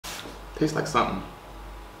Tastes like something.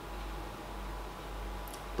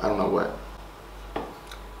 I don't know what.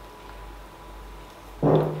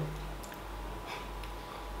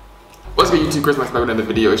 What's good, YouTube? Chris, back with another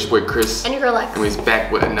video. It's your boy Chris. And your girl Lex. And we're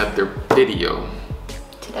back with another video.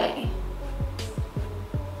 Today.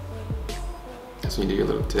 That's when you do your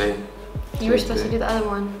little today. You were supposed to do the other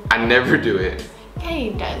one. I never do it. Yeah, he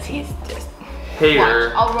does. He's just... Hater.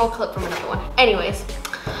 Watch. I'll roll a clip from another one. Anyways.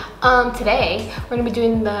 Today, we're going to be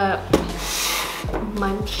doing the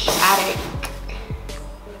Munch Addict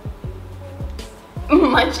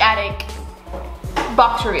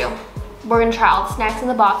box review. We're going to try all the snacks in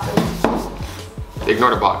the boxes.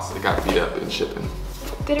 Ignore the box. It got beat up in shipping.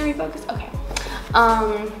 Did it refocus? Okay.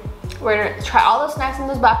 We're going to try all those snacks in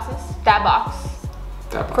those boxes. That box.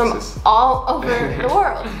 From all over the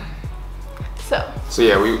world. So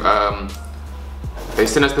yeah, we they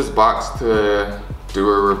sent us this box to do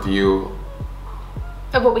a review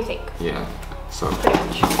of what we think. Yeah. So pretty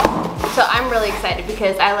much. So I'm really excited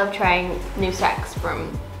because I love trying new snacks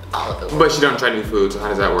from all over the world. But she don't try new food, so how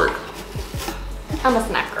does that work? I'm a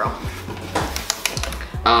snack girl.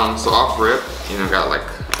 So off rip, you know, got like...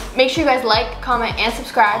 Make sure you guys like, comment, and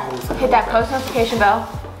subscribe. Hit that post notification bell.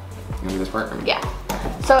 You want to do this part? Yeah.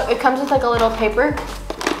 So it comes with like a little paper.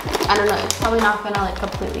 I don't know, it's probably not gonna like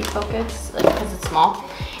completely focus, like because it's small.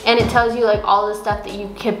 And it tells you like all the stuff that you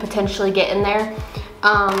could potentially get in there.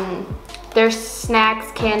 There's snacks,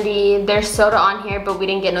 candy, there's soda on here, but we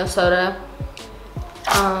didn't get no soda.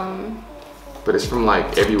 But it's from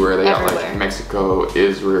like everywhere. They got like Mexico,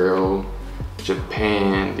 Israel,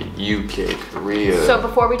 Japan, the UK, Korea. So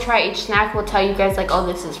before we try each snack, we'll tell you guys like, oh,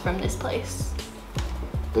 this is from this place.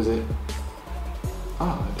 Does it?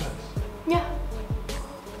 Oh, it does. Yeah.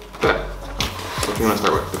 But what do you want to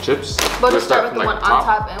start with? The chips? We'll just start with the one on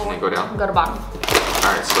top and we'll go down. Go to bottom.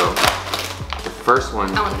 Alright, so the first one.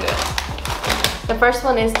 I want to do it. The first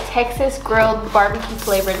one is Texas grilled barbecue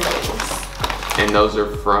flavored Lay's. And those are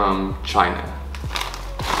from China.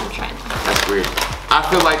 From China. That's weird. I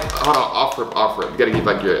feel like, hold on, off rip. You gotta give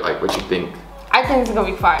like your, like what you think. I think it's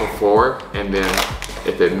gonna be fire. Before, and then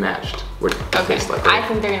if it matched what it tastes like. Right? I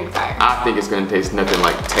think they're gonna be fire. I think it's gonna taste nothing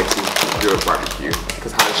like Texas grilled barbecue.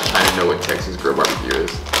 Because how does China know what Texas grilled barbecue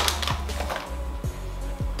is?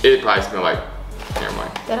 It probably smell like, never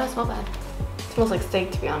mind. That don't smell bad. It smells like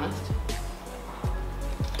steak, to be honest.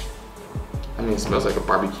 I mean, it smells like a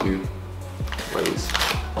barbecue Lay's.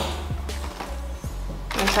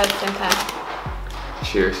 I'm try at the same time.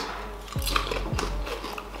 Cheers.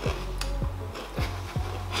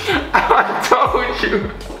 I told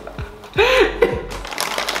you.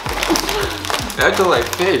 That tastes like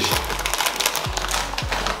fish.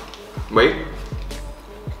 Wait.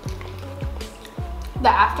 The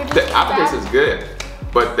aftertaste. The aftertaste is good,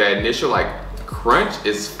 but the initial like crunch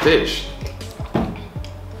is fish.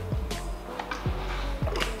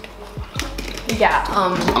 Yeah.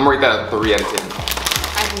 I'm gonna rate that a 3 out of 10.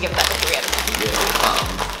 I can give that a 3 out of 10.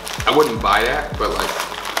 Yeah. I wouldn't buy that, but like.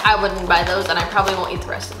 I wouldn't buy those, and I probably won't eat the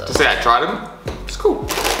rest of those. To say I tried them, it's cool.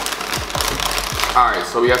 All right,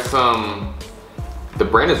 so we got some. The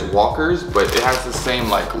brand is Walker's, but it has the same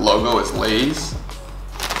like logo as Lay's.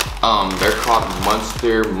 They're called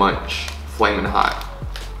Monster Munch Flamin' Hot.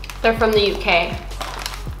 They're from the UK.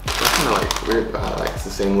 That's kind of like weird about it. Like it's the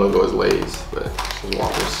same logo as Lay's, but it's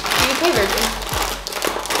Walker's. The UK version.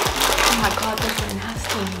 Oh my god, they're so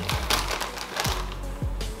nasty.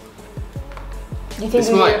 Do you think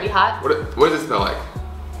they're gonna be hot? What does it smell like?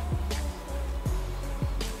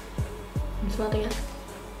 You smell it again?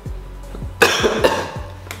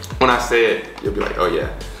 When I say it, you'll be like, oh yeah.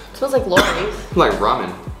 It smells like Lori's. Like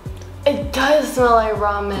ramen. It does smell like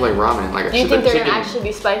ramen. Like ramen. Like do you think they're gonna actually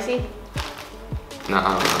be spicy? No,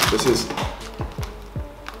 I don't know. This is.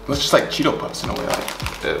 It's just like Cheeto Puffs in a way. Like.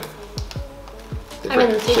 I mean,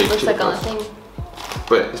 the seasoning looks like on the thing.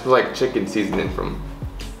 But it's like chicken seasoning from.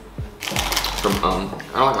 I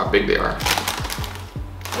don't like how big they are.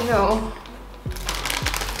 Ew.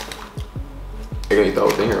 You're gonna eat the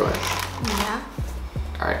whole thing or what? Yeah.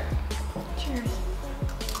 Alright. Cheers.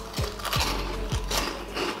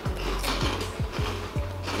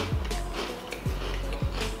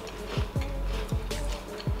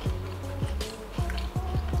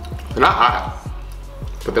 They're not hot,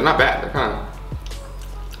 but they're not bad. They're kind of.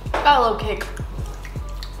 Got a little kick.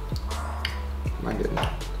 Mine didn't.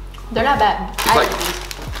 They're not bad. It's like,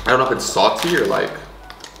 I don't know if it's salty or like.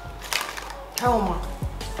 Try one more.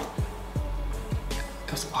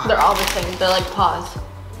 That's wild. They're all the same. They're like paws.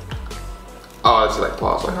 Oh, it's like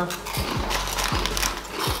paws. Like.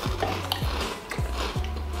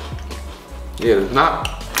 Yeah, it's not.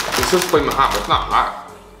 It's just flaming hot, but it's not hot.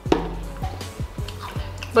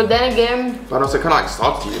 But then again, but I don't say kind of like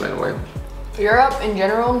salty in a way. Europe in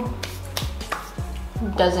general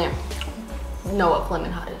doesn't know what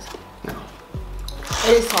Flamin' Hot is. No.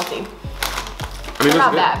 It is salty. I mean, They're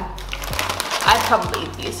not bad. I'd probably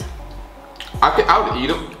eat these. I would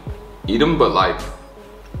eat them, but like,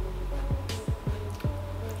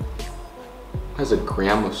 has a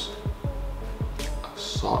gram of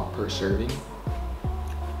salt per serving.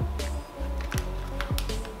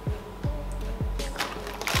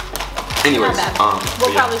 Anyways,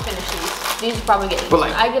 we'll probably finish these. These will probably get eaten. But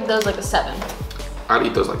like, I give those like a 7. I'd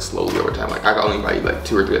eat those like slowly over time. Like I could only probably eat like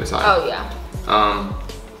 2 or 3 at a time. Oh yeah.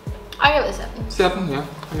 I give it a 7. 7, yeah.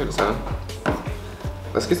 I give it a 7.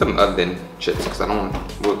 Let's get something other than chips because I don't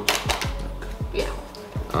want. Well, yeah.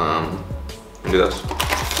 Do this.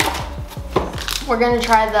 We're gonna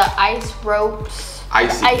try the ice ropes.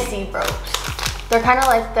 Icy ropes. They're kind of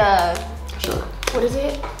like the. Sure. What is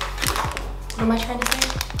it? What am I trying to say?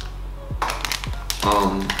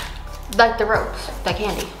 Like the ropes, the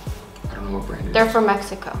candy. I don't know what brand it is. They're from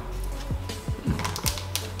Mexico.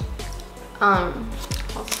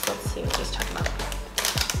 Let's see what he's talking about.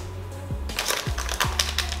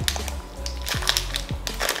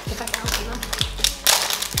 If I can open them.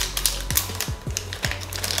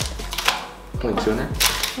 Only 2 in there?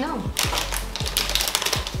 No.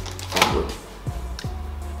 Oh,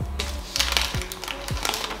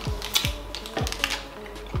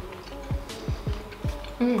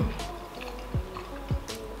 Mmm.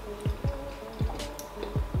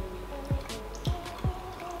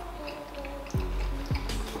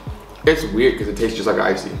 It's weird because it tastes just like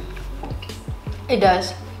icy. It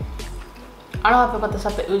does. I don't know how I feel about the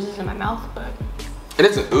stuff that oozes in my mouth, but. It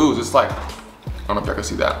isn't ooze, it's like, I don't know if I can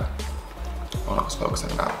see that. Oh no, it's focusing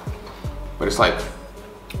that. But it's like.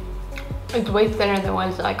 It's way thinner than what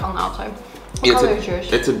it's like on the outside. What Yeah, color is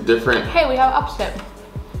yours? It's a different. Hey, we have opposite.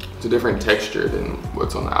 It's a different texture than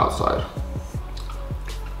what's on the outside.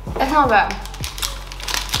 That's not bad.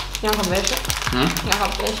 You want to come finish it? Hmm? You want to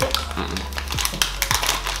come finish it?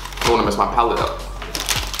 I don't want to mess my palate up.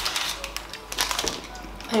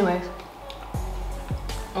 Anyways.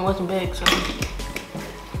 It wasn't big, so. I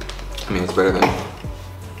mean, it's better than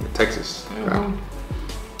Texas.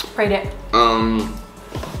 Rate it.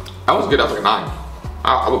 That was good. That was like a 9.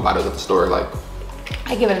 I would buy those at the store. Like,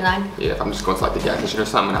 I give it a 9. yeah, if I'm just going to like the gas station or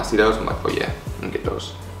something and I see those, I'm like, oh yeah, I'm gonna get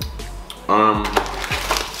those.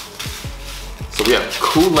 So we have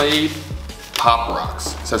Kool-Aid Pop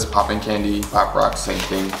Rocks. It says popping candy, Pop Rocks, same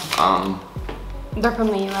thing. They're from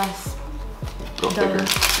the US. Go figure.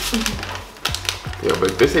 Yeah,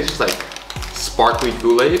 but this is just like sparkly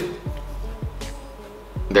Kool-Aid.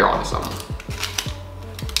 They're on to something.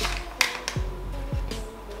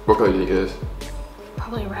 What color do you think it is?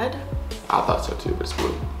 Probably red. I thought so too, but it's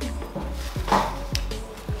blue.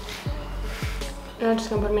 You're not just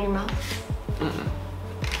gonna put them in your mouth?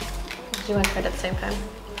 Do you want to try it at the same time?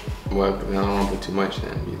 Well, I don't want to put too much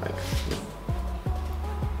and be like, you know.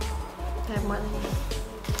 I have more than you.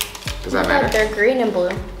 Does that matter? They're green and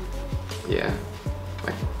blue. Yeah.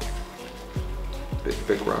 Like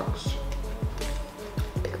big rocks.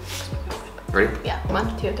 Ready? Yeah,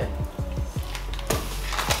 1, 2, 3.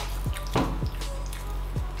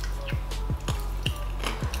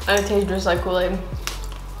 And it tastes just like Kool-Aid.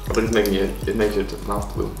 But it's making it makes your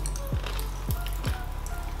mouth blue.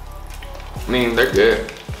 I mean, they're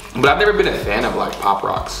good. But I've never been a fan of like Pop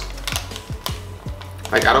Rocks.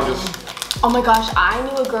 Like I don't just. Oh my gosh, I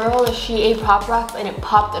knew a girl that she ate Pop Rocks and it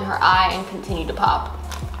popped in her eye and continued to pop.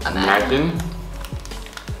 Imagine.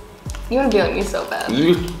 You want to be like me so bad.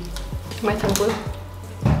 My tongue blue?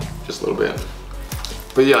 Just a little bit.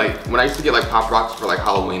 But yeah, like when I used to get like Pop Rocks for like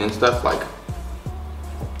Halloween and stuff, like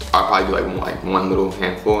I'll probably do like one little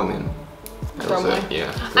handful and then that was it.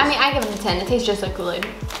 Yeah. I mean, I give it a 10. It tastes just like Kool-Aid.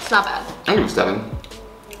 It's not bad. I'll give it a 7.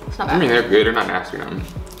 It's not bad. I mean, they're good. They're not nasty. I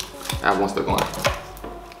have one still going.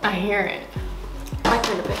 I hear it. My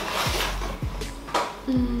turn to pick.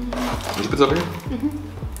 Did you put this over here?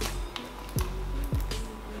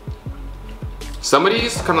 Some of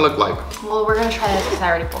these kind of look like. Well, we're gonna try this because I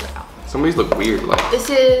already pulled it out. Some of these look weird. Like. This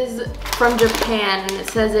is from Japan and it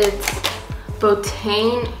says it's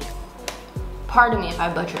botane. Pardon me if I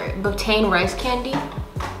butcher it. Botane rice candy.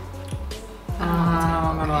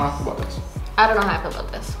 I don't know how I feel about this. I don't know how I feel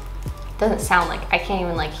about this. It doesn't sound like I can't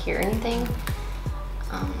even like hear anything.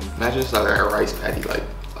 Imagine just like a rice patty. Like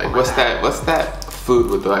what's that? What's that food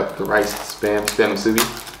with like the rice spam musubi?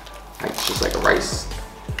 Like it's just like a rice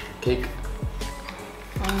cake.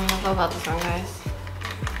 I don't know about this one, guys.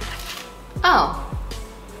 Oh,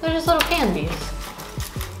 they're just little candies.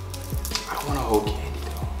 I don't want a whole candy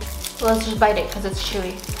though. Well, let's just bite it because it's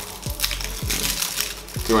chewy.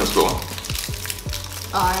 You were in school?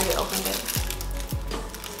 Oh, I already opened it.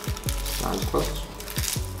 Sounds close.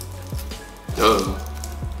 Duh.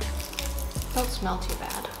 Don't smell too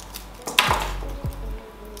bad.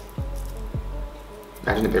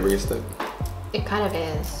 Imagine the paper gets stuck. It kind of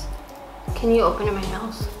is. Can you open it, my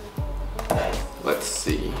mouse? Let's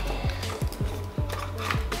see.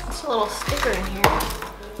 There's a little sticker in here.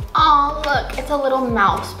 Oh, look, it's a little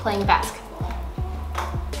mouse playing basketball.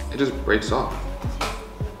 It just breaks off.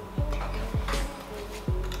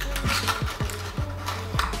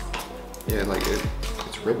 Yeah, like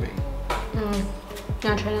it's ripping. You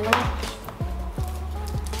wanna try another one?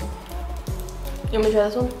 You want me to try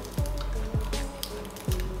this one?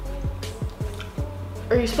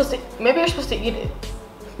 Or are you supposed to, maybe you're supposed to eat it.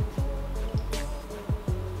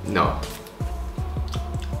 No.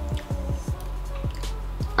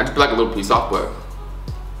 I just put like a little piece off, but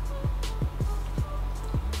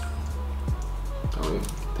don't really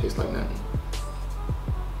taste like that.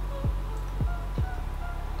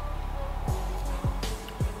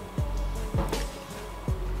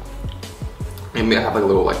 Maybe I have like a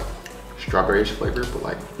little like strawberry-ish flavor, but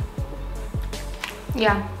like.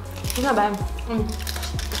 Yeah, it's not bad.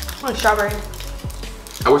 Like strawberry.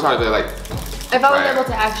 I wish I did like. If I was able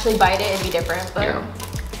to actually bite it, it'd be different, but yeah.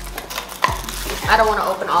 I don't want to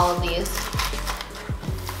open all of these.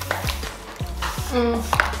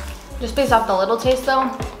 Just based off the little taste though.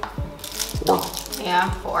 4.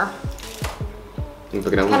 Yeah, 4. You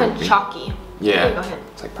pick it up. Kind of chalky. Yeah. Okay, go ahead.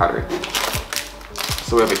 It's like powdery.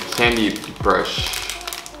 So we have a candy brush.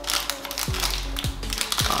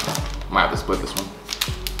 Might have to split this one.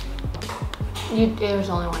 There's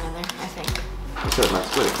only one in there, I think. It says not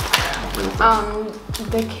split.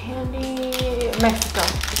 The candy Mexico.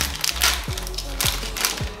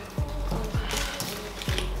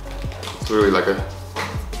 It's literally like a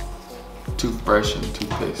toothbrush and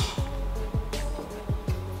toothpaste.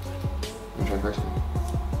 Let me try first.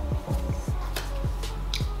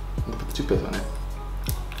 Put the toothpaste on it.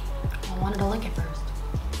 I wanted to lick it first.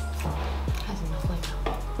 It has enough flavor.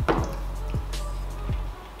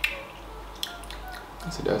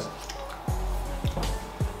 Yes, it does.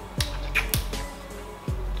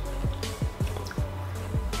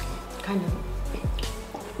 Kind of.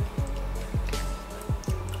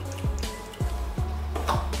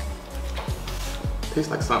 Tastes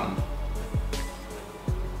like something.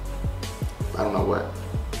 I don't know what.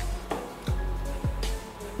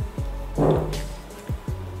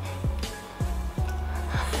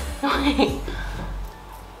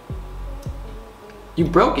 You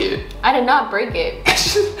broke it. I did not break it.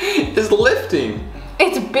 It's lifting.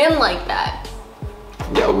 It's been like that.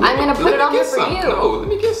 Yo, I'm gonna put it on here for you. No, let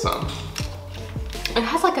me get some. It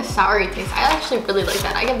has like a soury taste. I actually really like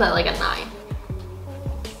that. I give that like a 9.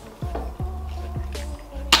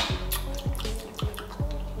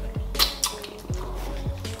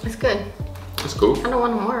 It's good. It's cool. I don't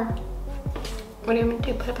want more. What do you want me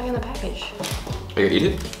to do? Put it back in the package. Are you gonna eat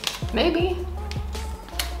it? Maybe.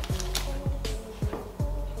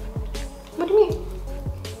 What do you mean?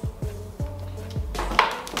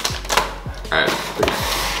 Alright.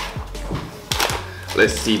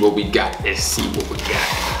 Let's see what we got. Let's see what we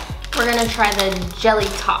got. We're gonna try the jelly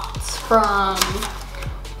tots from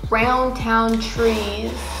Round Town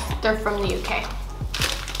Trees. They're from the UK.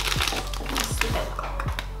 Let's see what they look like.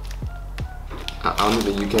 I don't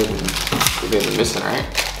think the UK they're missing, right?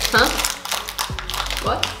 Huh?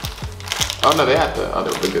 What? Oh no, they had the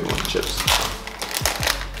other the good one, chips.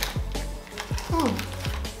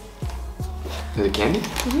 Is it candy?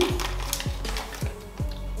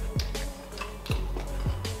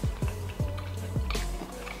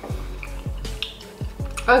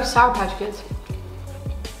 I like Sour Patch Kids.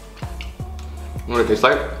 What it tastes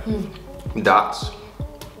like? Dots.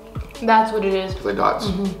 That's what it is. It's like dots.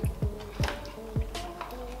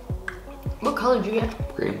 What color did you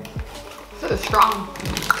get? Green. So strong.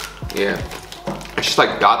 Yeah. It's just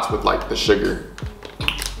like dots with like the sugar.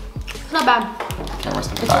 It's not bad. Camera's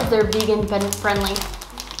It says they're vegan friendly.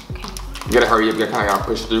 Okay. You gotta hurry up. You kind of gotta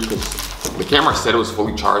push through because the camera said it was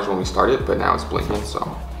fully charged when we started, but now it's blinking. So,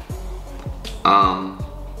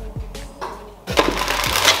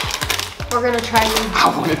 we're gonna try these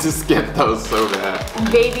I wanted to skip those so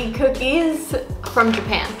bad. baby cookies from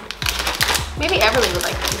Japan. Maybe Everly would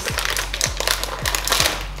like these.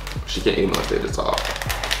 She can't eat them unless they dissolve.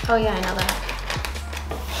 Oh yeah, I know that.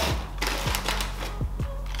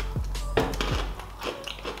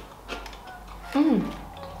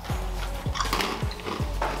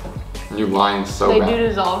 You're lying so They bad. do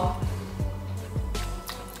dissolve.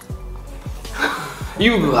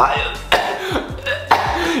 You lied.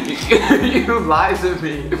 You lied to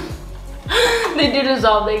me. They do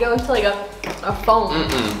dissolve. They go into like a foam.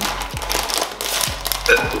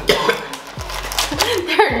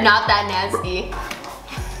 They're not that nasty.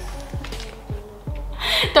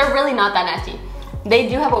 They're really not that nasty. They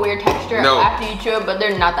do have a weird texture after you chew it, but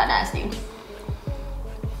they're not that nasty.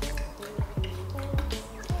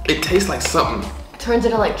 It tastes like something. It turns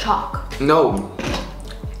into like chalk. No.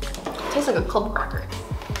 It tastes like a club cracker.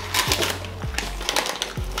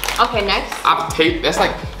 Okay, next. That's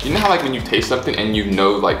like, you know how like when you taste something and you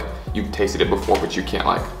know like you've tasted it before, but you can't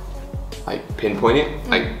like pinpoint it?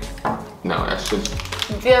 Like, no, that's just.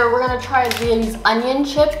 We're gonna try these onion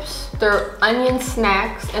chips. They're onion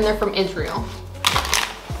snacks and they're from Israel.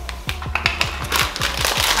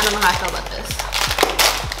 I don't know how I feel about this.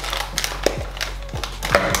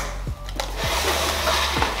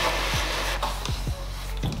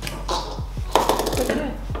 What are you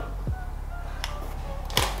doing?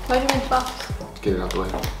 Why do you make box? Get it out the way.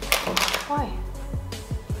 Why?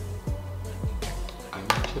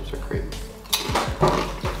 Onion chips are crazy.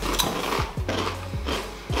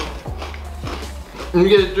 Let me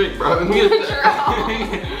get a drink, bro. Let me get a drink.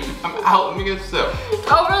 I'm out. Let me get a sip.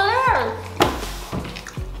 Over there.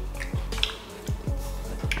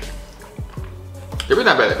 They're really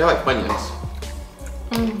not bad. They're like Funyuns.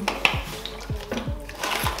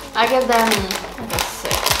 I give them like a 6.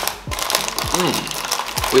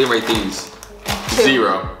 We didn't rate these. 2.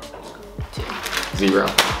 0. 2. 0.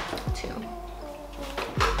 2.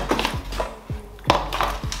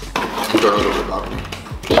 Go to the balcony.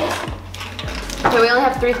 Okay, we only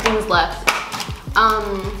have 3 things left.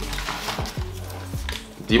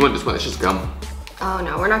 Do you want this one? It's just gum. Oh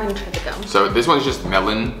no, we're not gonna try the gum. So this one's just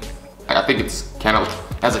melon. I think it's cantaloupe.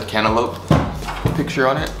 Has a cantaloupe picture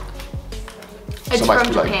on it. It's Somebody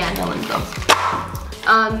from should, Japan. Like, melon gum.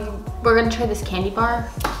 We're gonna try this candy bar.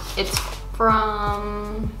 It's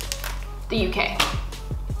from the UK.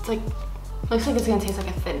 It's like, looks like it's gonna taste like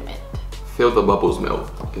a Thin Mint. Feel the bubbles melt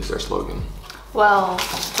is their slogan. Well,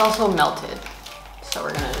 it's also melted. So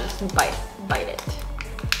we're gonna just bite it.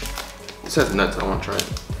 It says nuts, I wanna try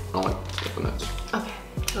it. I don't like stuff with nuts. Okay,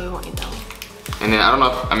 so we won't eat that one. And then I don't know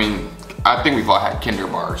if, I think we've all had Kinder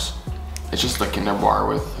bars. It's just a Kinder bar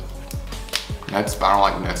with nuts, but I don't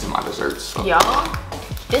like nuts in my desserts. So. Y'all,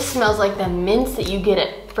 this smells like the mints that you get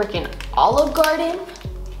at freaking Olive Garden.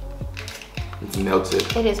 It's melted.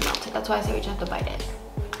 It is melted, that's why I say we just have to bite it.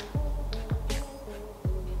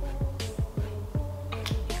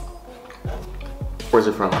 Where's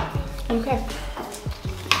it from? Okay.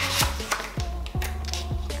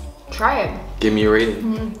 Try it. Give me a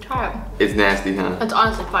rating. Try it. It's nasty, huh? It's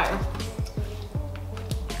honestly fire.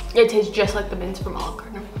 It tastes just like the mints from Olive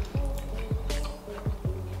Garden.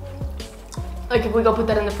 Like if we go put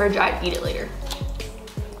that in the fridge, I'd eat it later.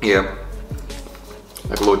 Yeah.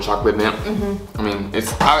 Like a little chocolate mint.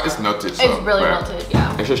 It's melted. So, it's really melted,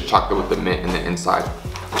 yeah. It's just chocolate with the mint in the inside.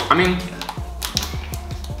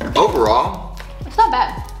 Overall, it's not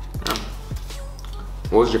bad. Yeah.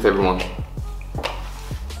 What was your favorite one?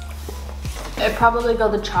 It'd probably go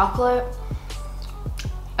the chocolate,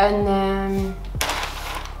 and then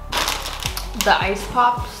the icy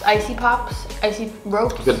pops, icy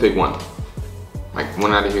ropes. Get a big one. Like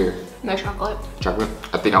one out of here. No chocolate. Chocolate?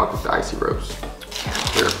 I think I would pick the icy ropes.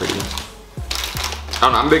 They're pretty. I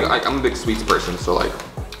don't know, I'm a big sweets person, so like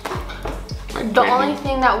the only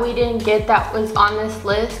thing that we didn't get that was on this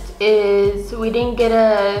list is we didn't get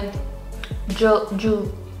a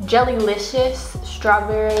Jellylicious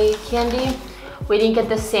strawberry candy. We didn't get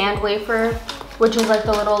the sand wafer, which is like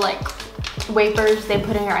the little like wafers they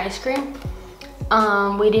put in your ice cream.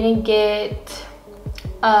 We didn't get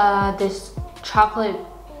this chocolate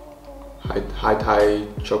high Thai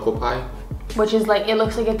choco pie, which is like, it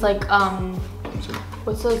looks like it's like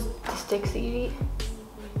what's those sticks that you eat?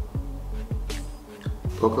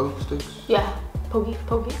 Poco sticks? Yeah, poke.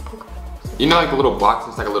 You know, like a little box,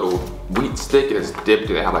 it's like a little wheat stick and it's dipped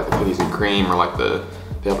and they have like the cookies and cream, or like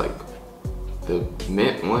they have like the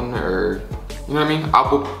mint one, or you know what I mean?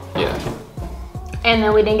 Apple, yeah. And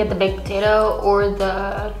then we didn't get the baked potato or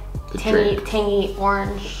the drink. tangy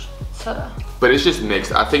orange soda. But it's just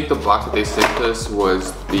mixed. I think the box that they sent us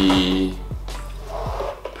was the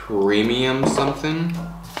premium something.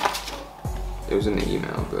 It was in the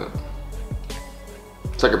email, but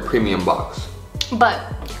it's like a premium box. But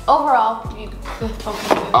overall,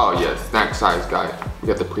 oh yeah, snack size guy. We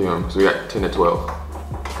got the premium, so we got 10 to 12.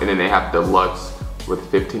 And then they have deluxe with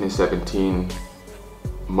 15 to 17.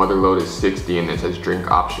 Mother load is 60 and it says drink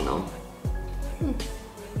optional.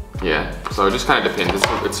 Yeah, so it just kind of depends.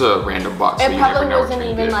 It's a random box. It so you probably never know wasn't what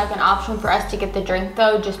you're even gonna like an option for us to get the drink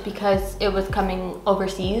though, just because it was coming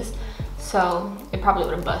overseas. So it probably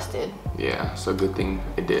would have busted. Yeah, so good thing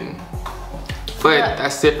it didn't. But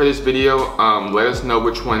that's it for this video. Let us know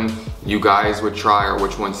which one you guys would try or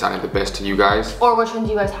which one sounded the best to you guys. Or which ones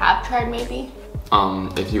you guys have tried maybe.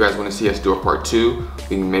 If you guys want to see us do a part 2,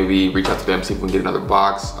 we can maybe reach out to them, see if we can get another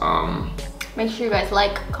box. Make sure you guys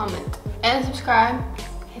like, comment, and subscribe.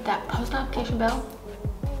 Hit that post notification bell.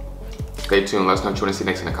 Stay tuned. Let us know what you want to see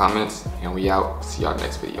next in the comments. And we out. See y'all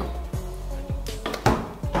next video.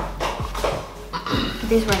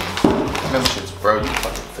 These rings. Them shits, bro. You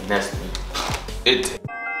fucking finessed me. It